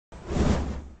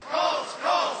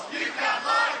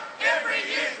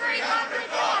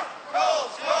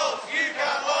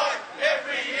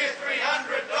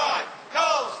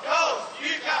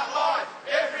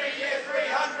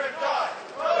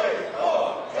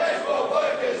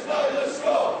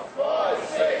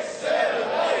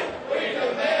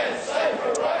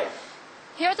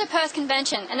Perth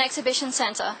Convention and Exhibition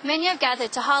Centre, many have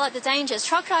gathered to highlight the dangers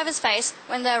truck drivers face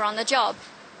when they're on the job.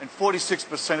 And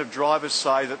 46% of drivers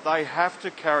say that they have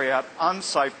to carry out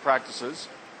unsafe practices,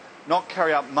 not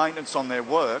carry out maintenance on their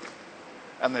work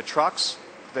and their trucks,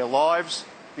 their lives,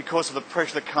 because of the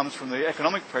pressure that comes from the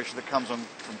economic pressure that comes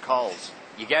from coals.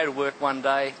 You go to work one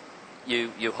day,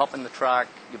 you hop in the truck,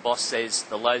 your boss says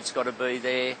the load's got to be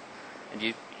there, and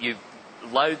you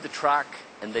load the truck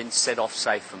and then set off,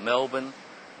 say, for Melbourne.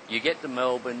 You get to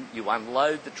Melbourne, you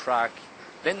unload the truck,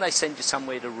 then they send you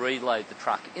somewhere to reload the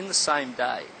truck in the same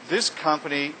day. This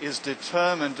company is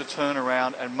determined to turn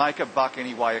around and make a buck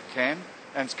any way it can,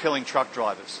 and it's killing truck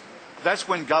drivers. That's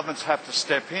when governments have to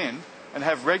step in and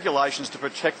have regulations to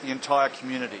protect the entire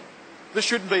community. This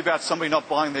shouldn't be about somebody not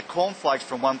buying their cornflakes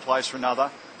from one place or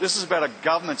another. This is about a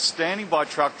government standing by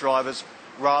truck drivers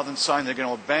rather than saying they're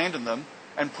going to abandon them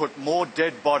and put more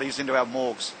dead bodies into our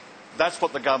morgues. That's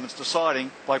what the government's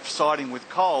deciding by siding with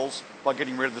Coles by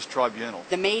getting rid of this tribunal.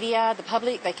 The media, the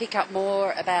public, they kick up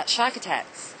more about shark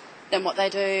attacks than what they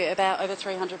do about over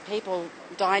 300 people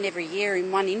dying every year in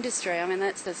one industry. I mean,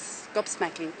 that's just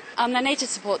gobsmacking. They need to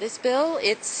support this bill.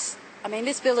 This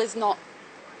bill is not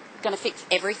going to fix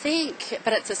everything,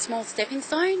 but it's a small stepping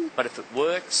stone. But if it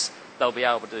works, they'll be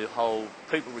able to hold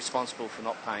people responsible for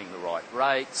not paying the right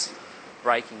rates,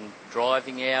 breaking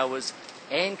driving hours,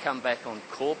 and come back on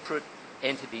corporate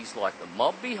entities like the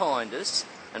mob behind us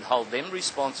and hold them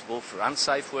responsible for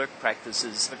unsafe work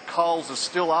practices. The Coles are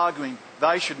still arguing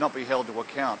they should not be held to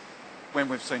account. When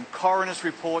we've seen coroner's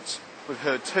reports, we've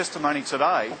heard testimony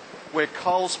today where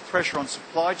Coles' pressure on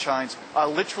supply chains are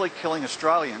literally killing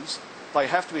Australians, they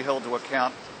have to be held to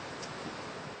account.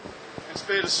 It's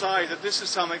fair to say that this is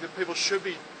something that people should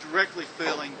be directly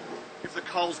feeling if the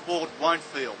Coles board won't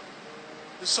feel.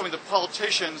 This is something that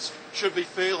politicians should be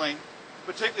feeling,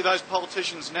 particularly those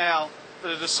politicians now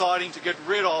that are deciding to get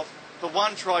rid of the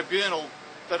one tribunal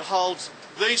that holds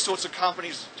these sorts of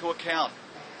companies to account.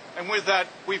 And with that,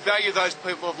 we value those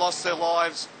people who have lost their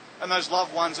lives and those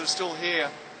loved ones that are still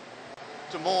here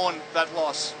to mourn that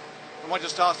loss. I want to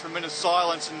just ask for a minute's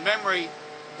silence in memory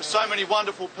of so many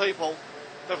wonderful people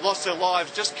that have lost their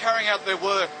lives just carrying out their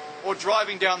work or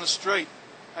driving down the street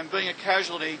and being a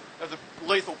casualty of the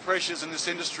lethal pressures in this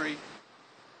industry.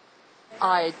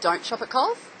 I don't shop at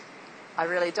Coles. I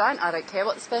really don't. I don't care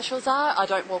what the specials are. I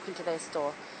don't walk into their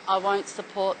store. I won't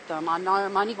support them. I know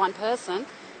I'm only one person,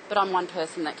 but I'm one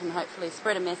person that can hopefully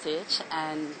spread a message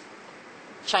and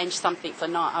change something. So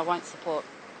no, I won't support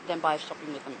them by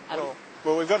shopping with them at all.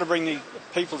 Well, we've got to bring the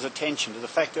people's attention to the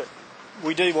fact that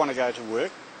we do want to go to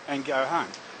work and go home.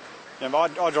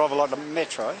 I drive a lot of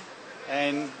metro,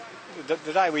 and the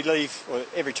day we leave, or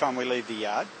every time we leave the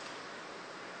yard,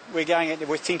 we're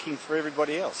thinking for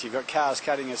everybody else. You've got cars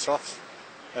cutting us off,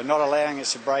 not allowing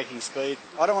us at braking speed.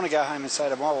 I don't want to go home and say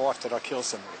to my wife that I killed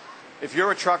somebody. If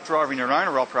you're a truck driver and you're an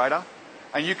owner-operator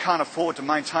and you can't afford to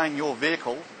maintain your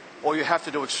vehicle, or you have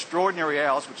to do extraordinary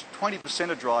hours, which 20%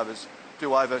 of drivers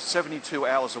do over 72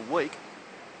 hours a week,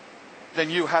 then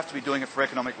you have to be doing it for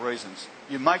economic reasons.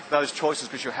 You make those choices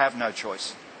because you have no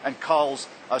choice. And Coles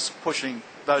are pushing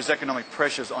those economic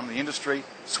pressures on the industry,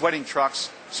 sweating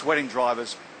trucks, sweating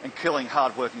drivers, and killing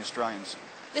hard-working Australians.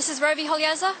 This is Rovi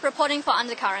Holyaza reporting for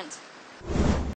Undercurrent.